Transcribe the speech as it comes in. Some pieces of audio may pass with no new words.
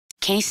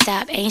can't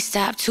stop, ain't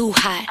stop, too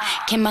hot.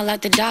 Came out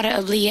like the daughter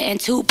of Leah and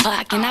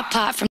Tupac, and I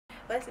pop from.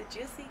 What's it,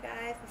 juicy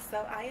guys?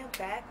 So I am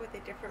back with a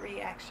different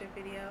reaction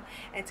video,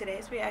 and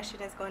today's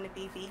reaction is going to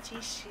be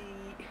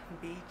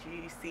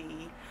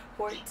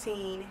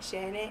BGC14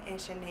 Shannon and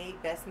Shannade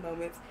best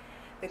moments,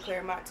 the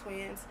Clermont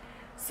Twins.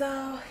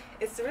 So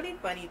it's really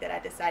funny that I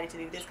decided to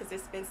do this because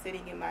it's been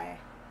sitting in my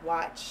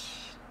watch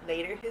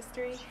later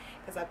history,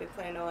 because I've been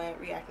planning on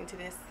reacting to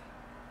this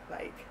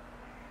like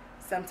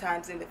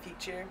sometimes in the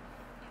future,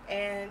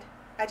 and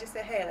I just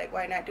said, hey, like,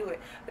 why not do it?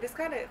 But it's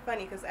kind of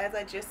funny because as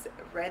I just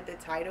read the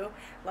title,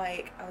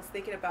 like, I was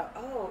thinking about,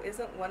 oh,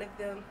 isn't one of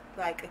them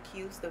like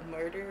accused of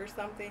murder or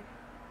something?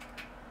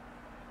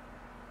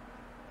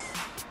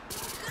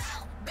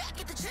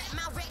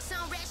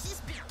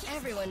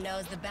 Everyone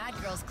knows the Bad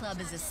Girls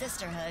Club is a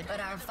sisterhood, but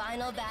our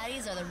final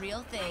baddies are the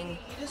real thing.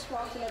 You just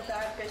walked in a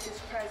bad bitch's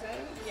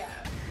presence. Yeah.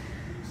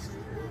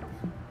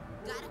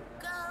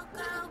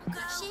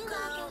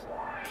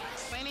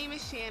 My name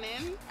is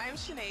Shannon. I'm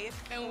Shannade,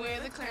 and we're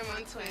the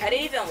Clermont Twins. I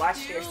didn't even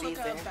watch their season. If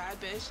you look up bad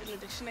bitch in the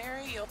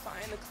dictionary, you'll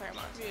find the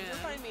Clermont Twins. Yeah. You'll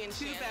find me and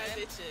Shannon. Two bad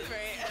bitches.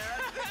 Right.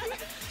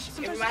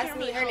 It reminds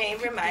me, her name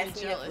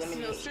reminds me of Lemonade.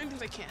 You know, certain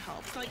things I can't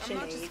help. Like, I'm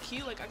not just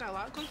cute, like, I got a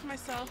lot going for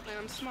myself, and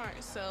I'm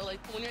smart. So, like,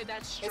 when you're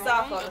that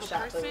strong of a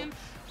person,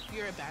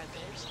 you're a bad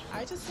bitch.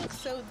 I just look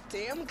so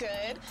damn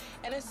good,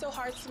 and it's so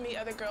hard to meet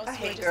other girls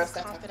who are just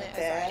as confident as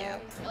I am.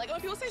 Like, when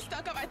people say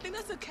stuck up, I think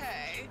that's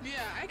okay.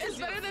 Yeah, it's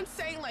better than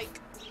saying, like,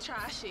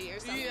 trashy or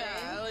something.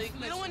 Yeah, like,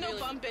 we don't want no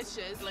bum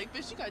bitches. Like,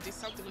 bitch, you gotta do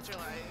something with your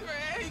life.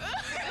 Right?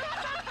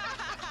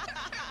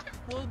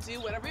 We'll do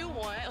whatever we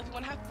want. If we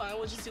want to have fun,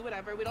 we'll just do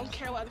whatever. We don't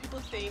care what other people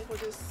think. We're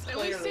just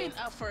we stand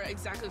up for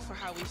exactly for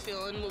how we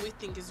feel and what we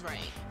think is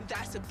right.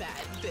 That's a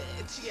bad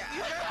bitch. Yeah.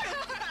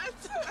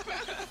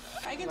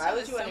 I can tell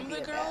that some of the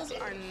girls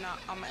are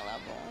not on my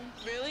level.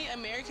 Really?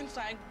 American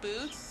flag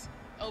boots?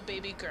 Oh,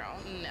 baby girl,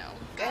 no.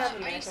 I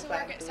used to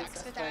work at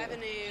Saks Fifth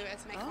Avenue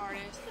as a makeup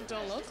artist.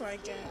 Don't look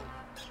like it.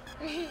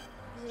 You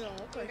don't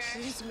look like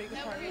she used to make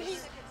makeup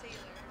artist.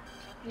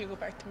 You go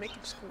back to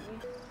makeup school.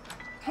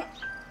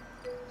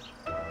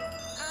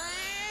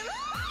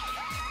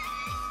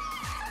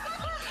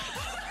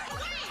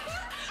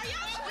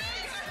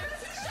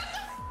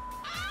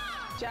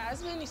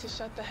 Jasmine needs to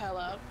shut the hell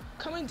up.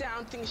 Coming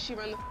down thinks she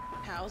run the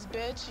house,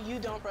 bitch. You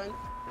don't run.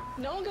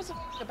 No one gives a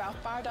about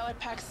 $5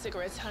 pack of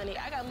cigarettes, honey.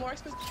 I got more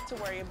expensive to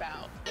worry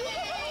about.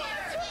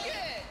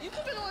 You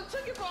could be the one who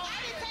took it, bro. I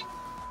didn't take.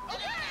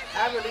 Okay.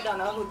 I really don't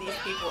know who these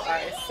people are.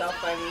 It's so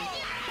funny.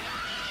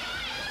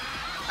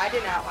 I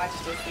did not watch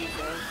this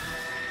season.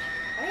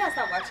 I think I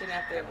stopped watching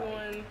after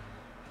everyone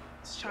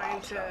is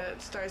trying to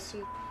start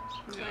some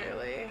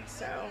early,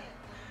 so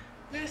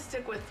we're gonna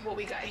stick with what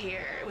we got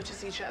here, which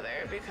is each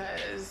other,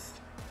 because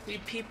we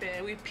peep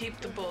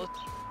the bull.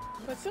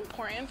 What's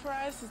important for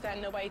us is that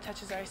nobody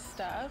touches our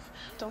stuff.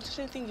 Don't touch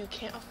anything you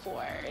can't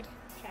afford.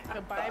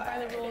 Abide by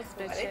the rules,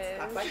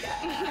 bitches. Like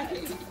that. I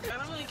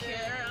don't really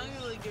care. I don't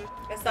really give.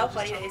 It's so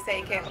funny they say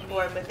you can't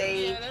afford, but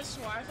they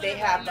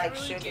have like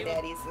sugar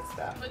daddies and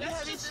stuff. But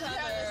that's each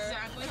other.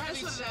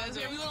 That's what it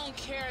is. We don't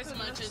care as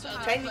much as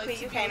others. Technically,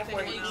 you can't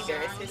afford it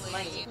either. It's his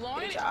money.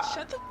 Lauren,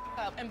 shut the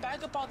up and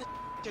back up all the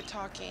you're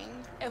talking.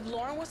 If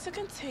Lauren wants to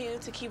continue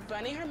to keep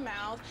running her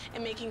mouth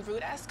and making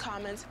rude-ass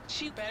comments,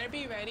 she better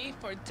be ready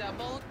for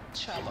double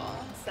trouble.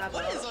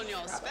 What is on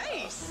y'all's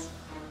face?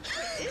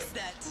 What is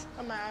that?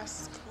 A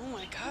mask. Oh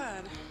my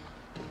god.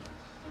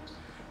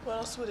 What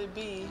else would it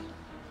be?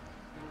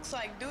 It's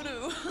like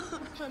doo-doo.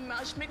 Put as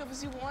much makeup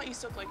as you want, you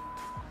still look like.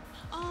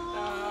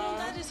 Oh,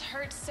 that just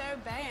hurts so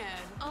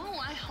bad. Oh,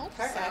 I hope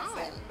her so.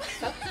 accent.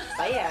 So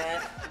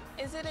bad.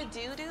 Is it a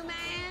doo-doo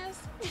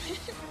mask?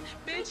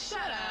 Bitch,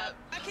 shut up.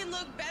 I can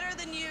look better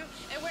than you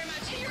and wear my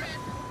dream.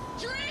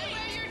 Wear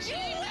your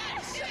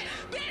jeans.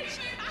 Bitch,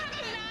 I have a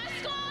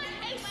mask on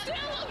and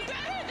still look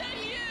better than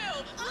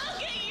you. Look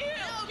at you.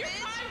 Your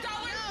 $5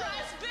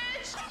 dress,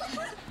 bitch.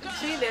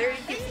 She literally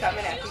keeps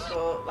coming at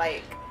people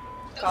like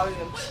calling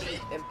them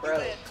cheap and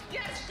broke.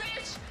 Yes,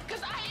 bitch,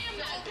 because I am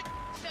that bitch.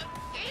 I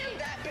am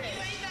that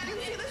bitch. You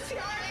see the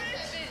tiara,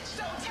 bitch?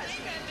 Don't touch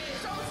that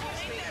bitch. Don't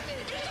touch that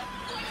bitch. Get the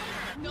away from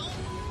her. Don't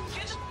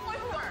get the away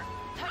from her.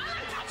 I'm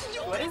not touching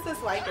you. What is this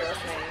white girl's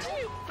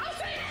name? I'm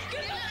saying,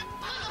 get the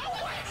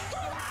away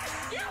from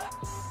her. You.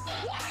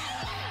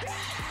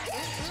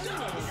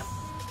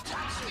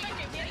 Touch me.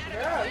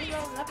 Girl, you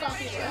rolling up on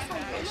people. That's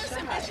like a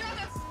Listen, shot. bitch, you're not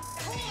gonna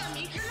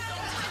me. You're not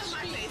gonna touch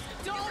my face.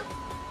 Don't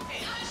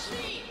touch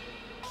me.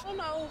 I don't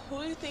know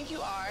who you think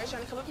you are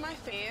trying to come up in my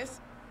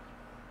face.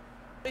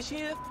 But you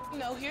need to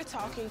know who you're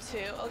talking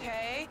to,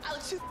 okay? I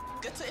look too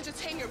good to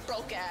entertain your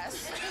broke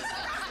ass.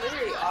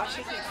 Literally all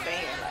she keeps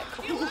saying, like,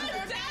 you look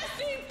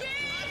dusty,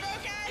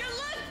 bitch! You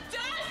look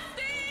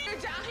dusty! You're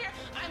down here,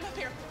 I'm up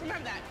here.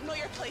 Remember that. Know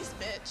your place,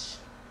 bitch.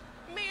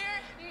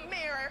 Mirror,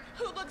 mirror,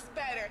 who looks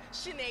better?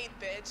 Shannade,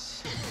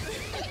 bitch.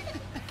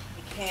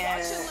 Watch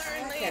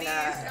and learn, ladies.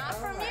 Not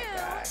from you.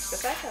 Gosh. The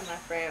fact that my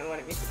friend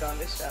wanted me to go on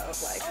this show,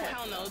 like, oh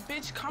hell no,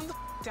 bitch, calm the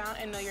down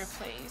and know your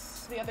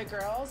place. The other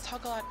girls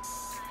talk a lot,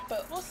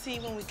 but we'll see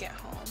when we get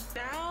home.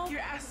 Now, your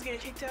ass is getting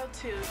kicked out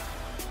too.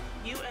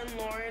 You and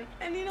Lauren,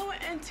 and you know what,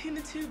 and Tina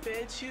too,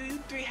 bitch. You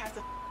three have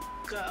to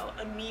go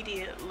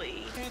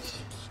immediately. Bitch,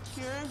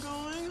 you're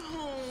going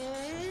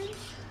home.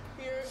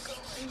 You're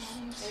going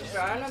home. It's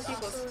drawing on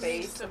people's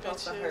face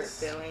supposed to hurt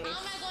feelings.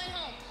 How am I going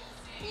home?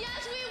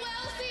 Yes, we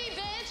will see,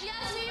 bitch.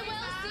 Yes, we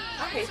will see.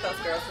 I hate those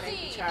girls when they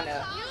be trying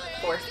to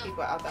force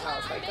people out the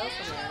house. Like, go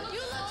somewhere.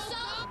 You look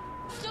so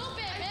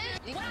stupid,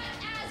 bitch. What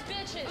ass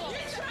bitches?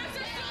 You're trying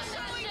to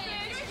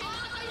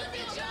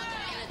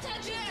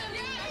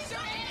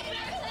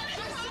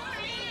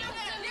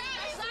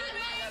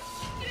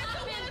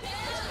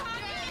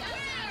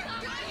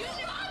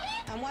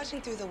I'm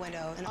watching through the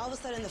window, and all of a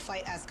sudden the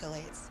fight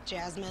escalates.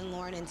 Jasmine,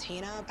 Lauren, and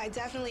Tina, I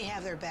definitely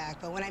have their back,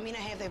 but when I mean I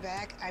have their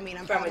back, I mean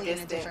I'm From probably in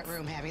a different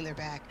room having their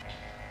back.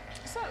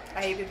 What's up?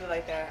 I hate people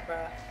like that, bro.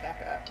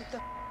 Back up. What the?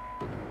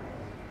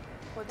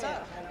 What's Yeah,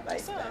 up?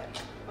 What's up?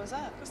 What's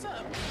up? What's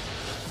up?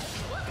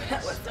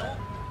 What's up?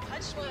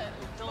 Touch me.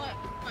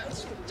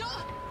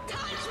 Don't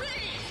touch me!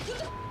 Get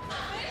the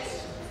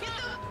get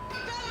the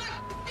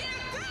back!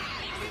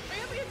 Are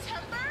you having a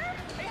temper?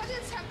 Are you having a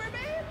temper,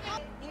 babe?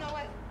 You know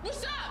what?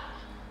 What's up?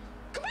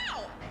 Come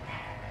out!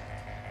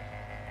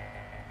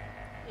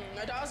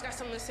 My dog's got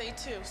something to say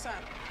too. What's up?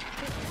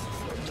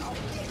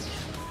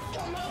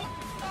 Come on.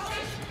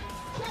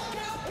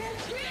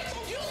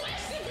 You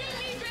wish to be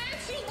me,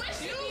 bitch! You wish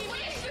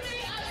to be me!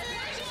 On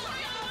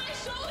my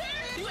shoulder?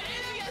 You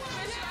envious,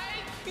 bitch,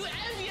 right? You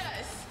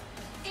envious!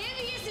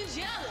 envious and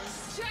jealous.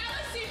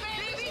 Jealousy,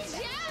 baby!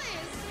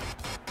 Jealous.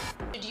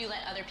 Did you let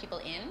other people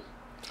in?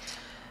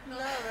 Not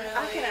really.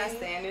 I cannot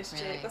stand this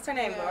chick. Really? What's her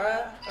name? Yeah.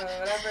 Laura or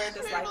whatever.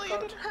 This life Really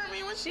coach. did hurt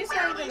me when She's she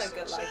not even a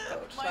good life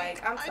coach.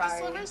 Like, I'm I sorry.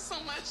 just love her so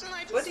much, and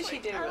I just What did she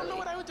do, I don't know really?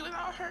 what I would do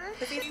without her.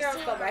 Because these girls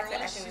go back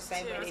to acting the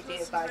same way they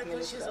did 5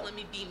 minutes ago. Let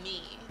me be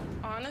me.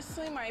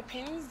 Honestly, my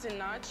opinions did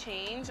not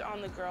change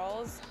on the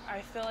girls. I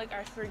feel like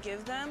I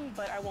forgive them,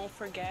 but I won't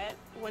forget.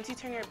 Once you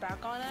turn your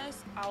back on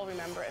us, I'll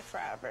remember it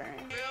forever.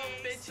 Real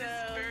bitch's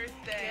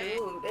birthday.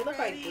 Dude, they look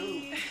like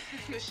dudes.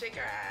 Go shake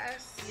her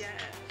ass. Yeah.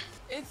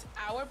 It's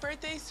our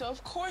birthday, so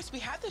of course we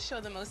have to show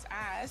the most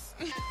ass.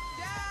 Yes,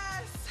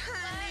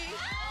 honey.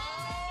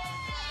 Oh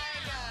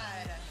my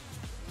God.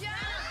 Yes.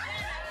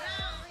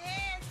 No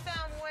hands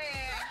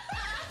somewhere.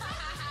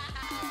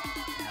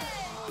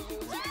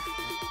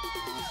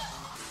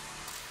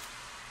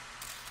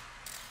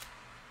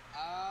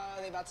 Oh,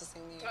 they about to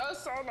sing me. That was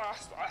so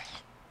nice.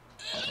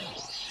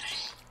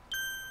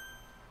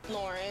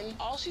 Lauren,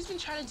 all she's been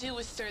trying to do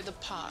is stir the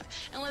pot.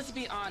 And let's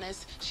be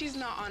honest, she's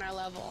not on our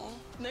level.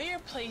 Know your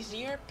place,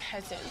 you're a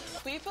peasant.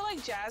 We feel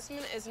like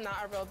Jasmine is not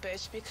a real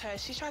bitch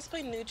because she tries to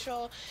play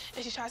neutral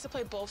and she tries to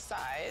play both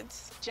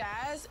sides.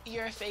 Jazz,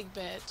 you're a fake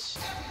bitch.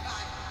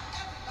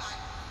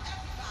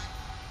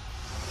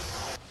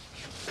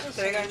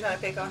 So they're gonna try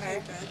to pick on her?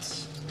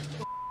 Bitch.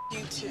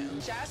 You too.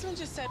 Jasmine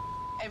just said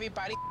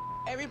everybody.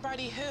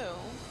 Everybody who?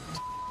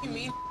 You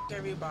mean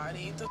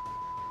everybody.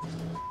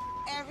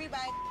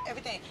 Everybody,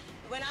 everything.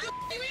 When I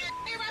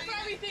Everybody for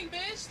everything,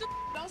 bitch.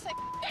 Don't say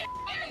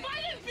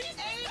everybody. Be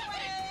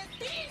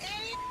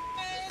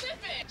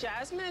specific.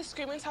 Jasmine is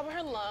screaming top of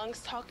her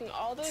lungs, talking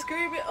all the.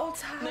 Screaming on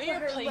top Know of your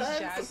her place, lungs.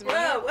 Jasmine.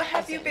 Bro, what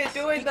have you been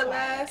doing Be the quiet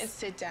last... and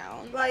sit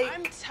down. like,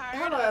 I'm how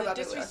tired long of the have I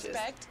been watching this?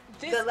 disrespect.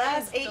 This The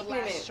last is 8 the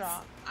minutes. last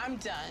straw. I'm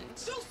done.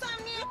 do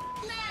something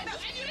now.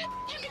 And you didn't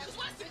hit me because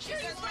my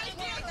security's Guess right what?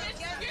 there, bitch.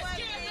 Guess You're what,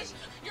 scared, bitch?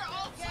 bitch. You're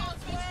all Guess talk,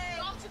 bitch. what?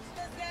 Y'all just-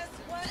 Guess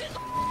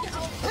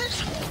what?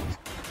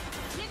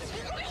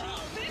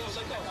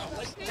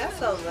 That's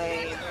so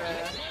lame, bro.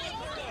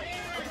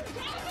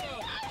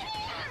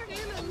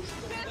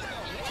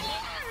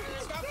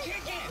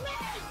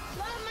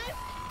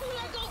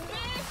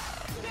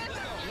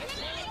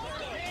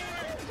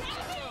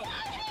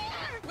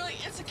 Really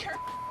insecure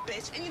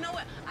bitch. And you know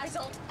what? I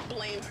don't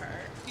blame her.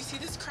 You see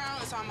this crown?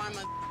 It's on my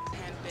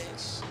hand,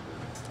 bitch.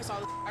 That's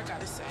all I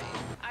gotta say.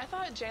 I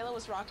thought Jayla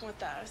was rocking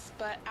with us,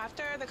 but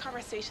after the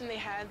conversation they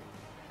had,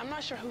 I'm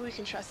not sure who we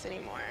can trust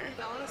anymore.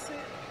 Honestly,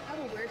 I have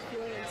a weird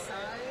feeling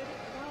inside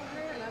about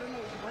her, and I don't know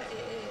what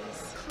it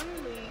is.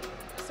 Clearly,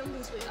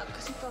 something's really up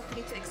because you felt the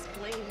need to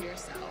explain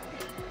yourself.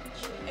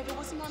 If it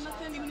wasn't about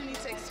nothing, you wouldn't need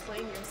to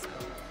explain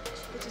yourself,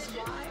 which is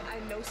why I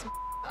know some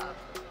up.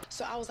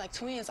 So I was like,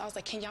 twins, I was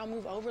like, can y'all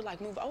move over? Like,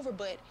 move over.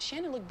 But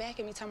Shannon looked back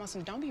at me talking about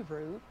some, don't be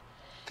rude.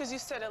 Because you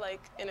said it,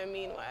 like, in a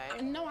mean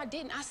way. No, I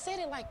didn't. I said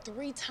it like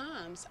 3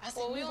 times. I said,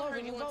 Well, we move only over,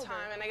 heard you move one over.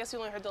 time, and I guess we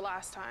only heard the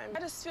last time. I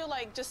just feel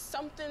like just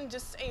something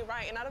just ain't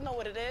right, and I don't know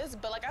what it is,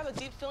 but like I have a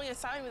deep feeling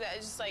inside of me that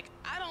it's just like,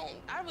 I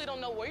really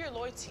don't know where your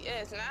loyalty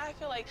is, and I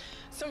feel like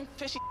some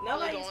fishy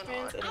Nobody's going on.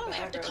 friends in I don't the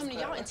have to Bad come to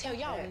Girls y'all Club. and tell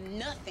y'all Yeah.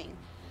 nothing.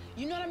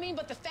 You know what I mean?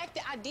 But the fact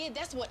that I did,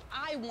 that's what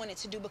I wanted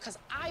to do because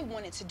I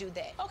wanted to do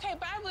that. Okay,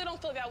 but I really don't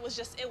feel like that was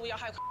just it we all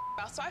had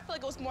about, so I feel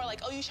like it was more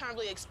like, oh, you trying to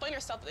really explain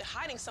yourself, but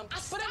hiding something.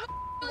 I But stopped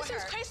it with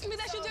seems her. crazy to me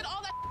that you did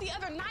all that the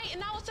other night,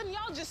 and all of a sudden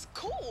y'all just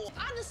cool.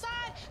 I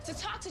decide to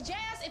talk to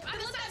Jazz if I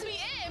just let me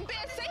in,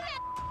 bitch. Say that.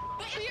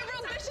 But if you're a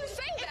real bitch, just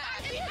say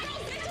that. If you're a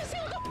real bitch, just say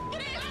what the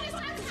it is. I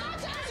decided to talk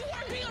to her. You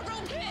weren't being a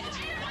real bitch.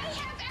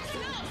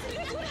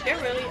 They're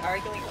really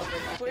arguing over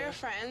nothing. We're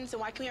friends, and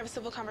why can't we have a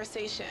civil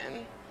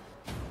conversation?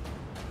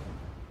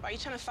 Are you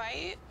trying to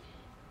fight?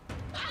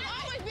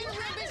 I've always been a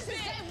real bitch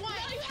since day one.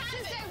 No, you haven't.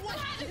 Since day one.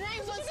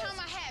 Name one time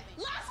I haven't.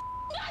 Last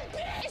night,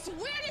 bitch. It's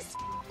weird as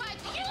like.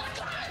 Okay, let's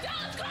calm it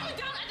down. Let's calm it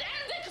down at the end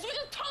of the day, because we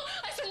just told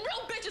like some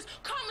real bitches.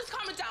 Let's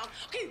calm it down.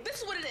 Okay, this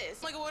is what it is.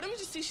 I'm like, well, let me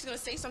just see if she's gonna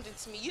say something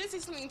to me. You didn't say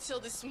something until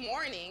this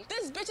morning.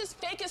 This bitch is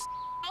fake as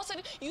all of a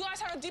sudden, you guys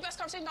had a deep ass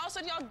conversation, all of a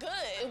sudden y'all good.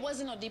 It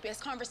wasn't no deep ass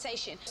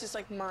conversation. It's just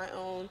like my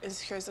own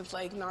insecurities of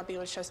like not being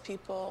able to trust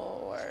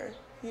people or,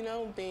 you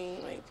know,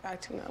 being like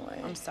acting that way.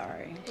 I'm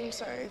sorry. I'm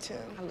sorry too.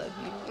 I love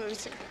you. Love you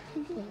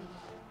too.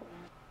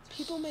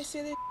 People may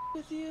say they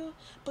with you,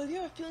 but if you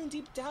have a feeling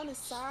deep down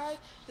inside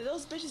that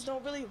those bitches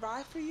don't really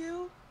ride for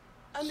you,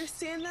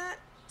 understand that,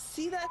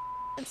 see that,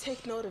 and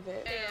take note of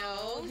it.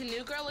 Ew, the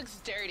new girl looks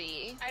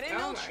dirty. I didn't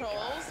know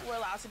trolls were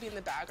allowed to be in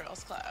the Bad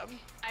Girls Club.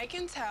 I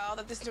can tell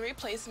that this new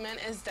replacement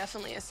is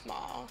definitely a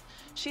small.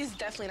 She's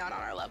definitely not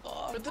on our level.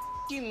 What the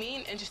you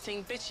mean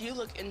interesting? Bitch, you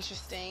look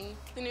interesting.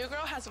 The new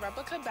girl has a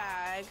replica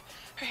bag.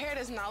 Her hair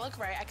does not look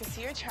right. I can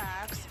see her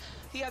tracks.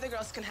 The other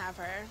girls can have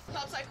her.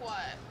 Clubs like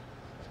what?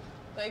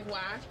 Like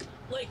whack?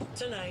 Like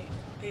tonight,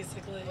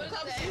 basically. What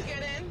clubs do you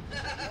get in?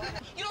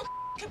 You don't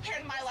compare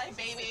to my life,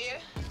 baby.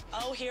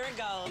 Oh, here it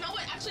goes. You know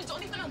what? Actually,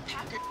 don't even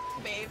unpack your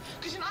babe,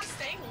 because you're not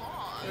staying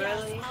long.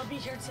 Really? I'll be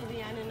here till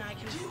the end and I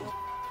can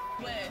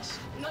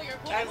Wish. No, you're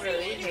I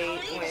really hate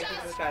when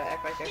people try to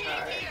act like they're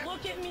hard.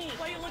 Look at me.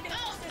 Why are you looking at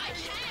No, me? I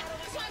can't.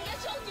 That's why I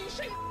bet y'all do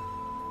shit.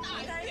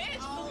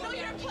 Bitch, know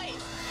your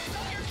place.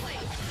 Know your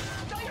place.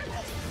 Know your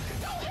place.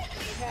 Don't hit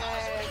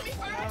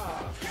me.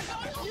 You're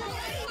going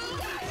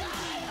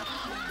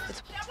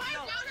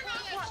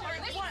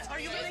What? Are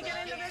you really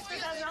getting into this?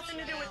 This has nothing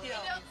to do with you.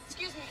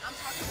 Excuse me, I'm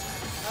talking.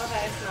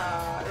 Okay,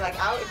 no. Like,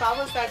 if I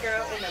was that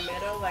girl in the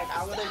middle, like,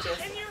 I would have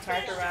just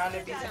turned around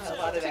and beat the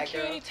hell out of that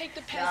girl. Security, take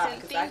the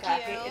peasant. Because I got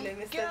Thank hit in the you.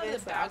 midst Get of out of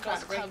this, the so I'm Bad trying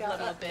Girls to break Club, out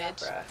little up now,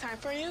 bitch. bruh. Time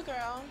for you,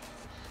 girl.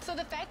 So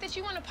the fact that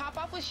you want to pop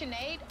off with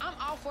Shannade, I'm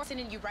all for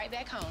sending you right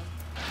back home.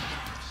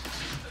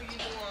 Are you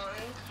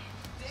lying?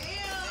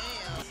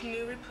 Damn. This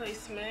new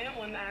replacement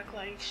want to act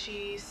like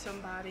she's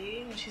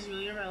somebody when she's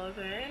really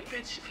irrelevant.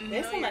 Bitch,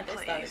 This know one your like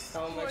this started place. so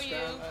Who are much you?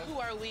 drama. Who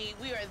are we?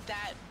 We are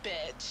that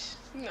bitch.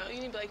 No, you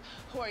need to be like,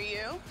 who are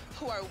you?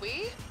 Who are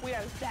we? We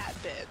are that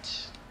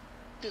bitch.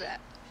 Do that.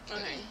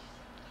 Okay.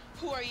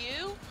 Who are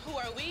you? Who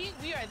are we?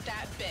 We are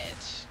that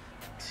bitch.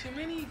 Too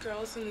many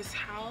girls in this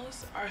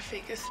house are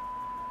fake as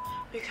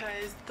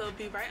because they'll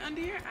be right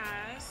under your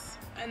ass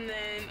and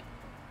then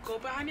go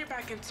behind your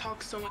back and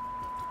talk so much.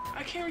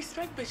 I can't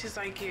respect bitches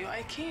like you.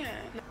 I can't.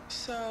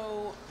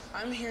 So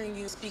I'm hearing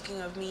you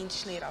speaking of me and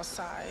Shannade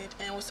outside.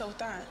 And what's up with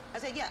that? I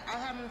said, yeah, I'm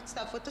having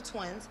stuff with the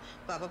twins,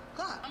 blah, blah,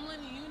 blah. I'm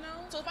letting you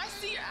know. So if I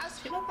see your ass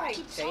She look like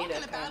keep Jada,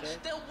 talking about kinda.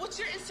 it, then what's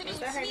your incident Is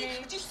that with her me?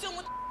 name? But you still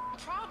want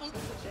problems.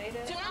 Jada?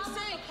 Do you know what I'm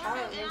saying? I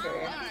don't remember.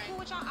 I'll be cool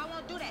with y'all. I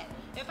won't do that.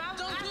 If I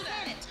Don't do said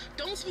that. it.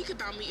 Don't speak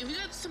about me. If you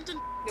got something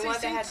The to one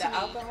that say had to the me,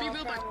 alcohol be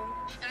real about problem?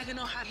 and I can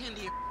know how to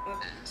handle your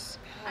ass.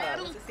 Oh, I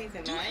was don't it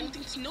season do 9?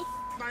 anything to no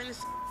behind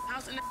this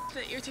house, and that's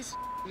that irritates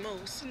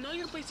most. Know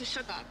your place to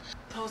shut up.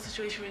 The whole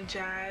situation with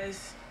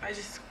Jazz, I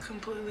just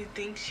completely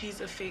think she's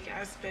a fake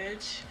ass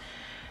bitch.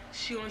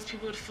 She wants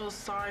people to feel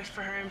sorry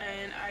for her,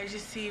 and I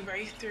just see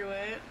right through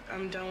it.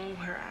 I'm done with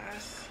her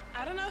ass.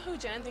 I don't know who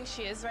Jenna thinks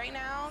she is right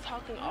now,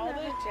 talking all I don't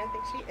know the. who Jen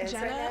thinks she is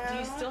Jenna, right do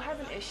you now. still have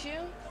an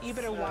issue? You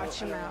better watch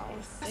your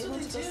mouth. That's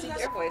what they do.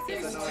 Your voice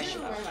is annoying.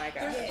 Oh my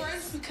god. They're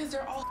friends because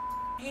they're all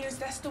haters.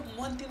 That's the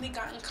one thing they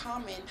got in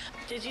common.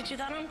 Did you do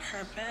that on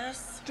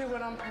purpose? Do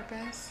it on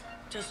purpose.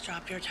 Just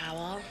drop your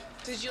towel.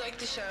 Did you like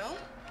the show?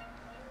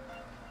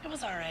 It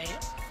was all right.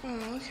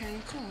 Oh, okay,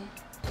 cool.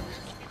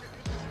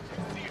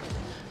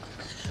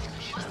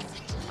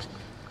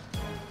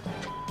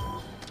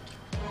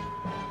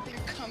 They're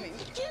coming.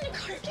 Get in the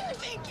car. Get in the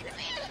van. Get in the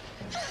van.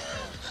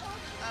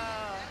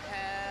 Oh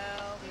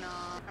hell no!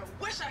 I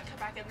wish I could come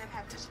back and never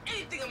have touched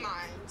anything of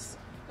mine.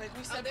 Like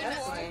we said That's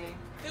before, lame.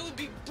 it would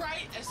be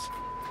bright as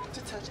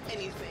to touch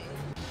anything.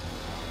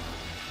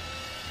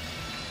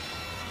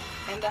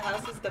 And the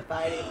house is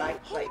divided by,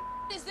 like,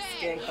 Is that?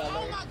 skin color.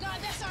 Oh my God,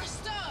 that's our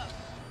stuff.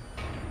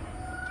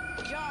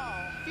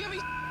 Y'all, you be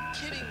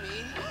kidding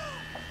me?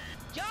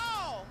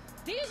 Y'all,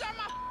 these are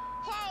my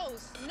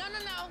clothes. No.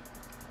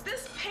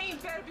 This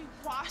paint better be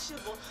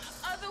washable.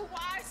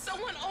 Otherwise,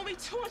 someone owe me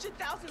 $200,000.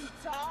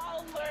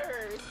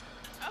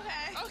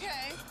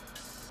 Okay.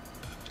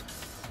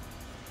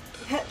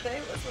 They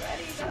was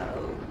ready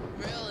though.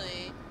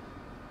 Really?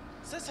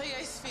 So that's how you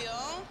guys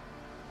feel?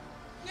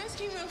 You guys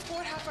can't even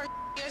afford half our. You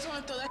guys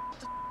want to throw that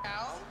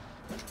out?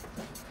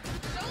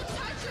 Don't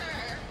touch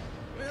her.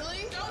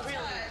 Really? Don't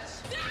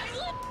touch. Dad,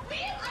 look, me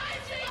right.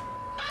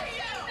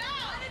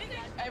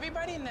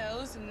 Everybody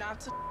knows not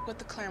to with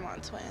the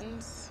Clermont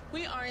Twins.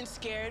 We aren't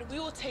scared. We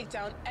will take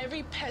down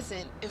every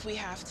peasant if we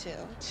have to.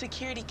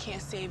 Security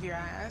can't save your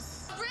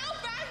ass. Real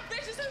bad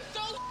bitches and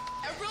throw.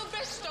 A real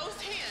bitch throws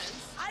hands.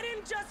 I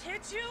didn't just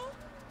hit you.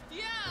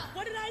 Yeah.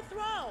 What did I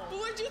throw? But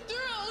what'd you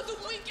throw? It was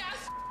a weak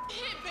ass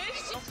hit,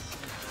 bitch.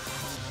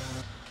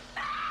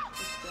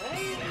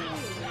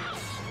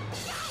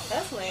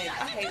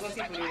 I hate when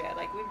people do that.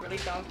 Like, we really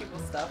throwing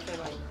people's stuff in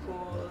like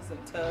pools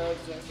and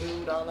tubs and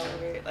food all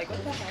over it. Like,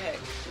 what the heck?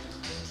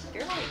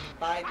 You're like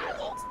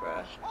 5-year-olds,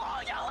 bruh. Oh,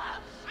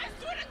 Yola! I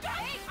swear to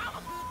God!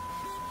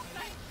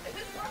 Is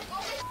this worth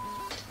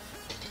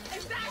it?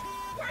 Is that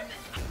worth it?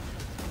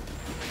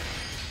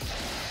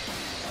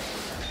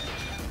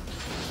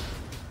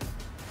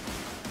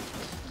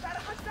 Is that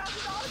 $100,000?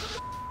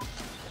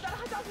 Is that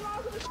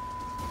 $100,000?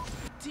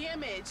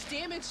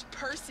 Damaged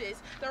purses.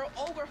 They're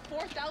over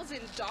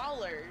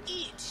 $4,000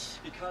 each.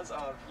 Because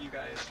of you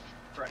guys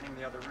threatening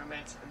the other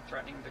roommates and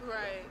threatening the crew.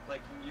 Right.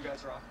 Like, you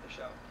guys are off the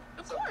show.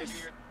 Of course.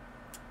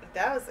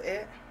 That was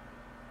it.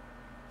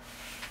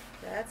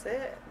 That's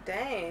it.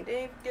 Dang, they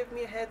didn't give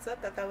me a heads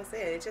up that was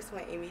it. It just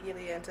went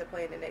immediately into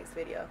playing the next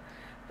video.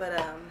 But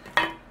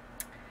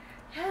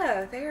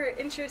yeah, they're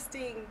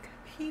interesting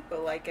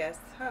people, I guess,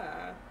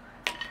 huh?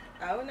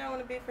 I would not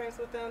want to be friends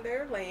with them.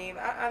 They're lame.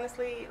 I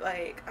honestly,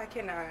 like, I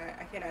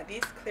cannot.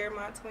 These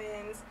Clermont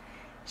Twins,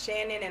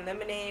 Shannon and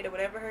Lemonade, or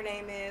whatever her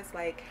name is,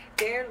 like,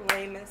 they're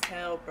lame as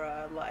hell,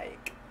 bruh.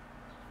 Like,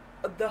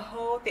 the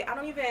whole thing. I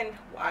don't even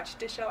watch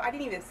the show. I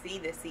didn't even see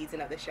this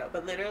season of the show.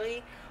 But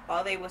literally,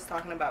 all they was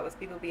talking about was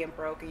people being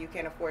broke and you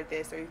can't afford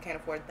this or you can't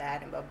afford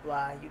that and blah,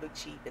 blah. You look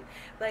cheap. And,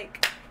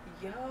 like,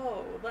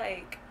 yo,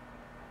 like,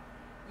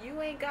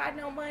 you ain't got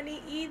no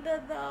money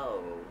either,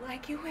 though.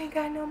 Like, you ain't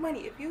got no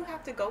money. If you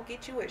have to go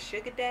get you a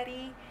sugar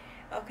daddy,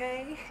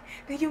 okay,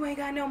 then you ain't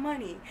got no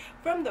money.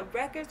 From the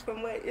records,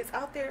 from what is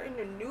out there in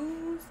the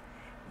news,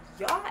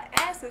 y'all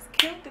asses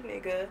killed the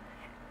nigga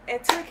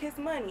and took his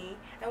money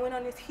and went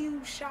on this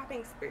huge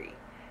shopping spree.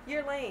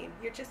 You're lame.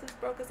 You're just as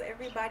broke as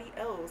everybody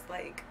else.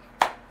 Like,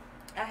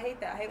 I hate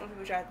that. I hate when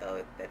people try to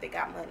throw that they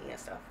got money and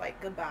stuff. Like,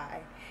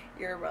 goodbye.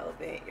 You're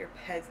irrelevant. You're a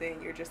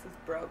peasant. You're just as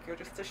broke. You're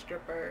just a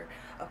stripper.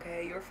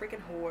 Okay? You're a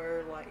freaking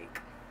whore.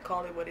 Like,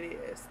 call it what it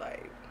is.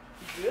 Like,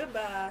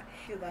 goodbye.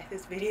 If you like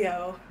this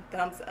video,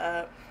 thumbs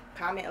up.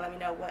 Comment and let me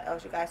know what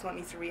else you guys want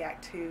me to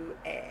react to.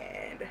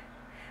 And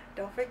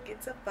don't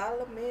forget to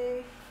follow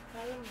me.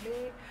 Follow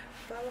me.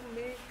 Follow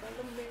me.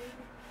 Follow me.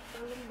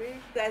 Follow me.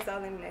 You guys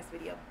all in the next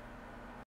video.